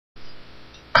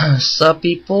Sup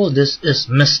people, this is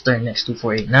Mr.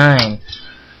 Next2489.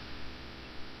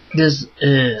 This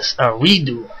is a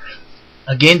redo.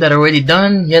 A game that I already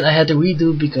done, yet I had to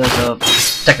redo because of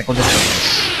technical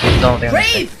difficulties. Don't think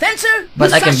Brave fencer, but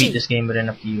Musashi. I can beat this game within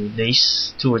a few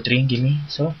days, 2 or 3, give me,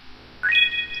 so.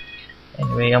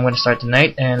 Anyway, I'm gonna start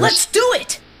tonight and let's do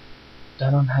it! I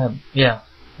don't have, yeah,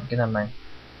 okay, never mind.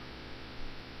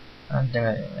 I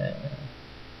think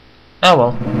oh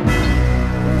well.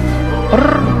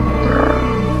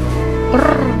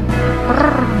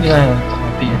 Yeah,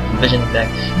 vision back.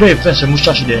 Brave Fencer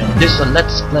Musashi then. This is a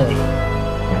let's play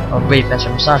of Brave Fencer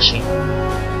Musashi.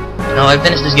 Now I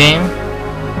finished this game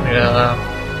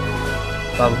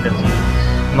probably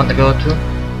a month ago or two,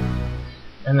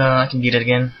 and I can beat it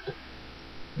again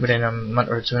within a month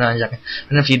or two, not exactly,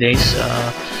 in a few days,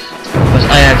 because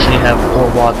I actually have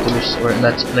 4 walkthroughs or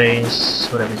let's plays,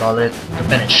 whatever you call it, to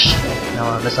finish.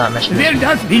 Now let's not mention There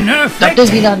does be no that does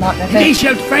be not They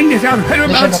shall find us out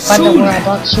whereabouts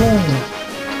soon.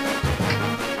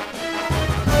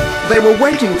 They were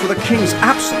waiting for the king's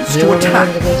absence to attack.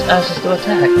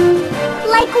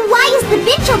 Like, why is the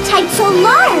Vincho type so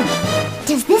large?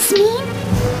 Does this mean?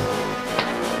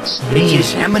 It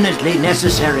is eminently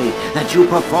necessary that you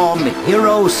perform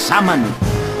Hero Summon.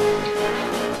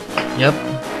 Yep.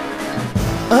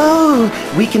 Oh,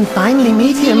 we can finally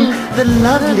meet him, the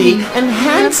lovely and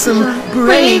handsome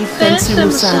Brave Fencer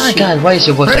Musashi. God, why is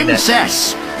your voice like that?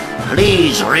 Princess,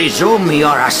 please resume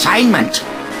your assignment.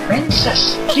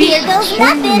 Princess, Here goes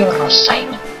nothing. your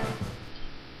assignment.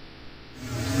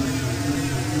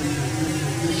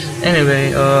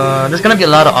 Anyway, there's gonna be a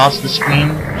lot of off-the-screen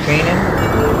training,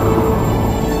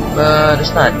 but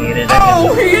it's not needed.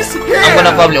 Oh, he's here! I'm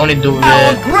gonna probably only do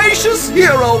Our it gracious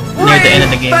hero, near the end of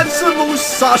the Brave game. Fencer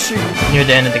Musashi. Near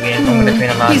the end of the game. I'm gonna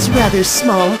train a lot. He's rather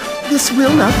small. This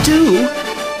will not do.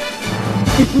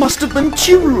 It must have been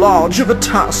too large of a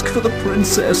task for the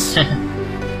princess.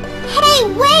 Hey,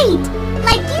 wait!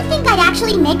 Like, do you think I'd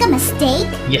actually make a mistake?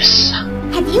 Yes.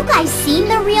 Have you guys seen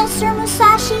the real Sir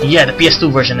Musashi? Yeah, the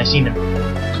PS2 version. I seen it.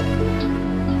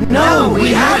 No, we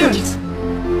haven't.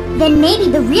 Then maybe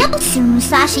the real Sir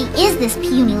Musashi is this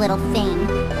puny little thing.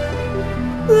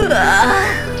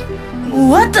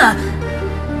 What the?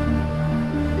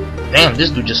 Damn,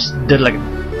 this dude just did like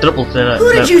a triple flip.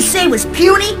 Who did you say was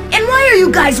puny? And why are you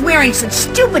guys wearing such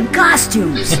stupid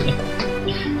costumes?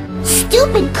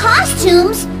 Stupid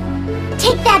costumes?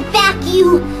 Take that back,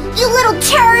 you little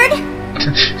turd!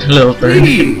 Little thing.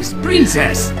 Please,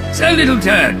 princess, Sir Little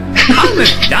Turd, calm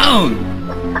it down.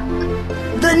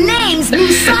 The name's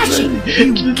Musashi,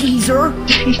 you geezer.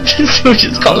 We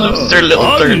just call him Sir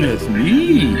Little Turd.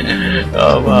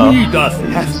 Oh wow. I'm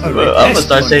gonna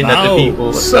start saying that to people.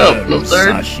 What's up, Little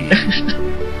Turd?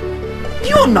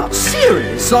 You're not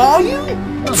serious, are you?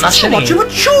 It's not so much shitting. of a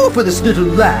chore for this little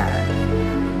lad.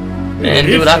 Man,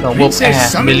 dude, I'm gonna whoop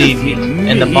ass, believe me.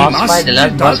 And the boss fight, the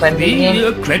last boss fight in the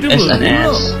game, is an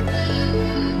ass.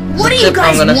 What do The you tip I'm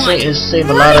guys gonna want? say is save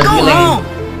a Let lot me of go healing home.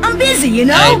 I'm busy, you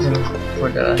know. item for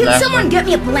the Can last someone one. get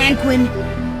me a palanquin?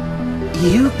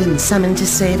 You've been summoned to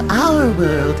save our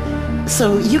world,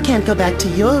 so you can't go back to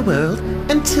your world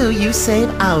until you save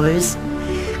ours.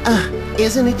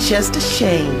 Isn't it just a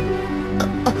shame?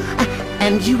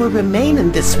 And you will remain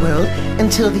in this world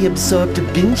until the absorbed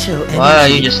Bincho energy Why are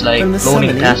you just like from the floating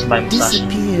summoning past by Musashi?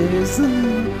 disappears.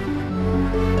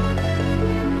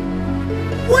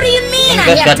 What do you mean You I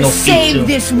guys have got to no feet, save too.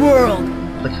 this world?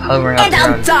 Like hovering up And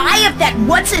I'll around. die if that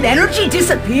what's-it energy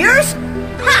disappears?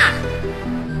 Ha!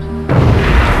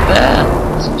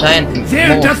 Ah, it's a giant There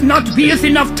mole. does not beeth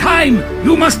enough time.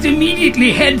 You must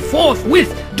immediately head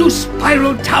forthwith to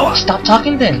Spiral Tower. Stop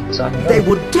talking then. So I can go. They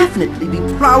would definitely be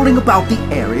prowling about the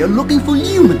area looking for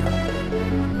Lumina.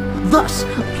 Thus,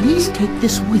 please take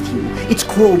this with you. It's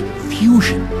called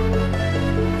Fusion.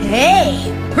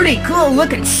 Hey, pretty cool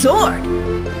looking sword.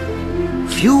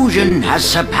 Fusion has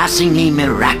surpassingly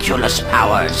miraculous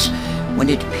powers. When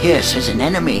it pierces an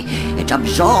enemy, it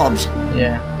absorbs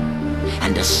Yeah.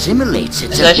 and assimilates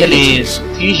its Actually, abilities.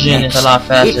 fusion is a Next, lot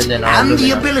faster it than and the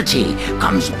Lumina. ability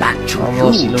comes back to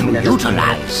Almost you to Lumina.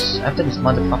 utilize. After this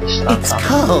motherfucker stops It's talking.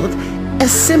 called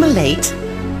assimilate.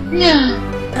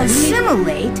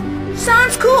 Assimilate?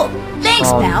 Sounds cool. Thanks,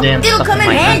 Oh, pal. damn, It'll stuck come in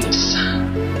my handy. nuts.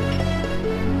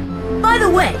 By the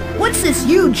way, what's this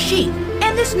huge sheet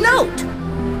and this note?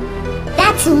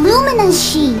 That's Lumina's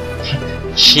sheath.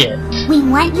 Shit. We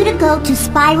want you to go to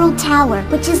Spiral Tower,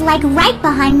 which is like right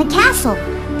behind the castle.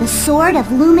 The Sword of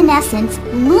Luminescence,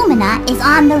 Lumina, is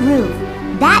on the roof.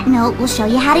 That note will show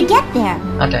you how to get there.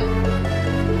 Okay.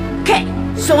 Okay,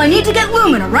 so I need to get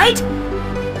Lumina, right?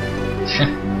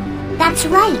 That's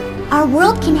That's right. Our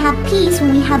world can have peace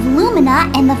when we have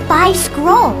Lumina and the 5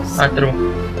 scrolls. True.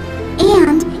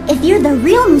 And if you're the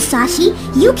real Musashi,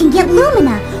 you can get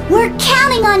Lumina. We're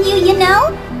counting on you, you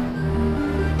know?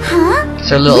 Huh?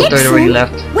 Sir Little Turd already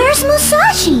left. Where's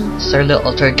Musashi? Sir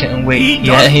Little Turd can't wait. He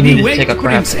Yeah, doth he me needed to wait, take a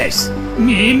crap. princess.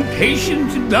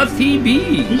 Impatient doth he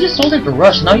be. He just told him to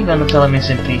rush. Now you're gonna tell him he's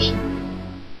impatient.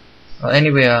 Well,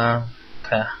 anyway,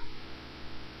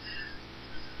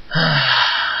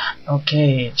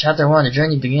 okay, chapter 1, the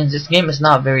journey begins. This game is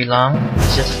not very long.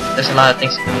 It's just, there's a lot of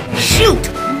things to do. Shoot!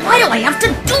 Why do I have to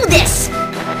do this?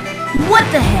 What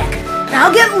the heck?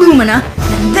 I'll get Lumina,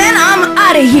 and then I'm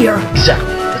out of here.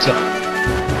 Exactly. Let's go.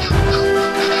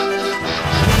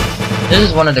 This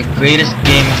is one of the greatest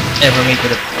games ever made for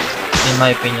the, in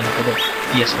my opinion, for the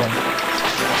PS1.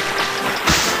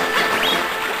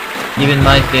 Even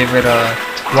my favorite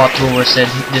walkthrough said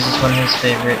this is one of his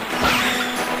favorite.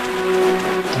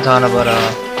 I'm talking about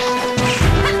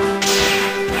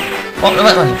oh, no, no.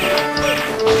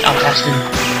 Oh, bastard.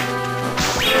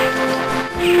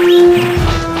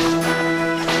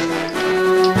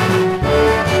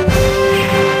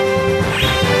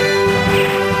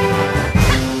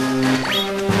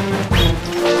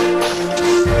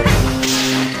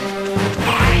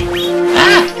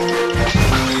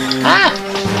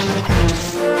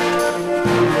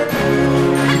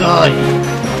 God.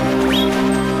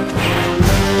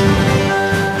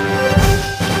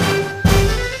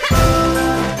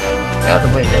 Get out of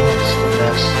the way, that was so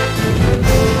fast.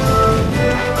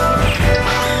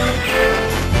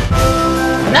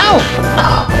 No!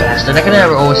 Oh, bastard! I can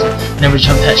never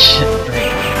jump that shit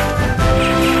right.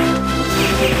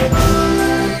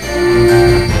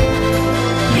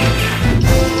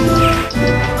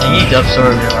 I need to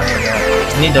absorb it.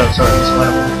 I need to absorb this one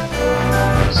of them.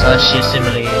 Musashi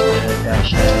simulated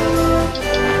dash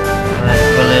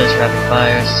bullets, rapid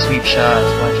fires, sweep shots,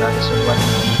 one shot, this one.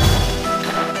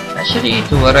 I should eat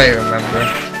to what I remember.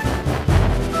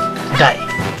 Die.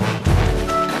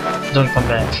 Don't come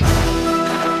back.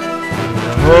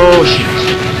 Oh shit.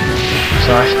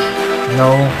 Sorry. No.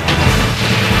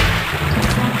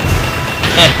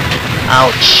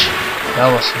 Ouch. That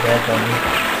was bad by me.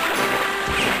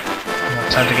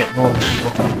 Time to get more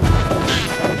people.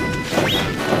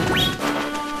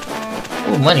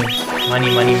 Oh, money. Money,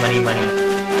 money, money, money.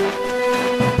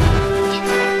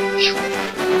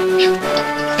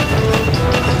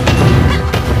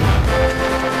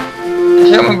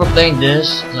 I remember playing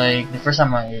this, like, the first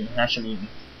time I actually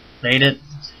played it.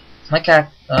 My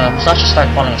cat, Musashi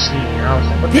started falling asleep, and I was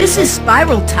like, what This is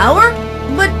Spiral Tower?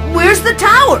 But where's the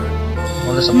tower?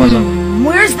 Well, there's a puzzle.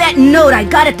 Where's that note I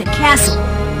got at the castle?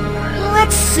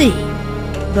 Let's see.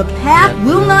 The path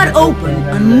will not open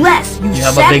unless you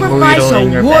have a big sacrifice burrito in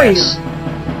a your warrior. pants.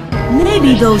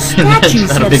 Maybe those statues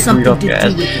Not a have big something burrito, to do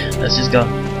guys. with it. Let's just go.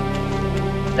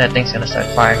 That thing's gonna start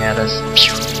firing at us.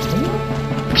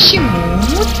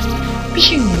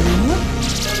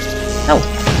 Oh.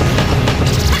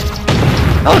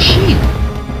 Oh, shit.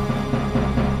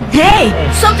 Hey,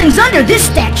 something's under this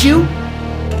statue.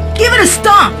 Give it a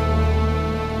stomp.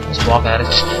 Just walk at it.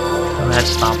 Don't have to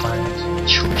stomp on it.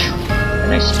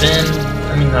 And I spin.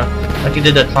 I mean, like you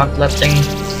did that front left thing.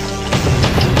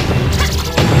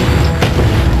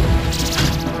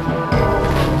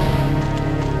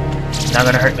 Not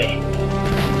gonna hurt me.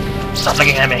 Stop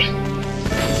looking at me.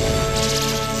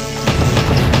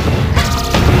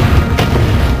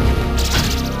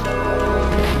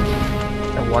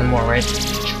 And one more, right?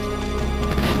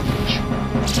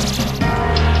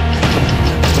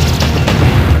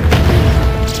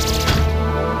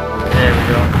 There we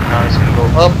go. Now it's gonna go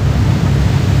up.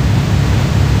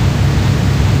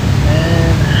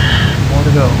 And more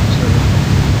to go.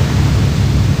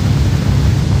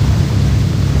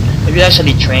 So if you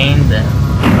actually trained,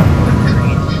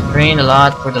 train a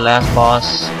lot for the last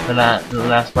boss, the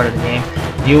last part of the game,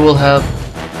 you will have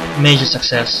major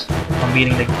success on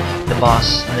beating the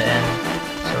boss in the end.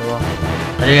 So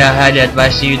I highly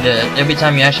advise you that every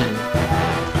time you actually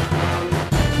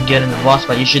get in the boss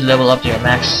fight, you should level up to your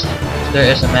max. There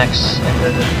is a max.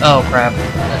 Oh crap!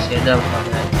 Let's get that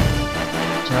one.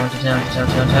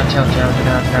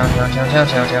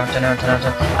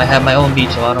 I have my own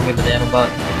beat, so I don't give a damn about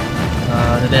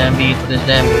the damn beat for this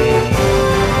damn game.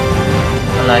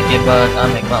 I like it, but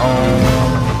I make my own.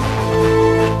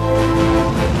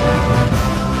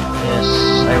 Yes,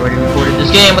 I already recorded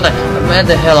this game, but where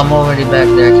the hell? I'm already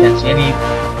back there. I can't see any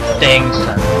things.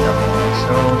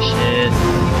 So shit.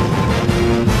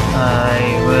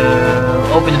 I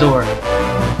will open the door.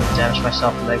 Damage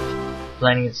myself like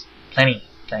plenty.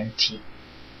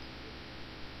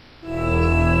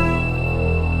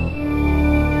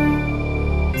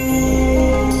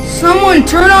 Everyone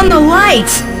turn on the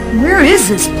lights! Where is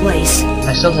this place?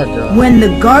 I still have to... When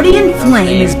the guardian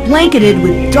flame is blanketed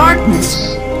with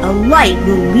darkness, a light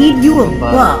will lead you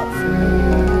above.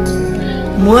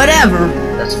 Whatever.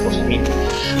 That's supposed to mean.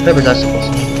 Whatever that's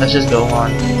supposed to mean. Let's just go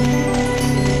on.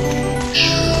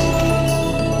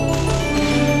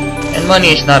 And money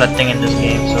is not a thing in this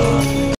game, so...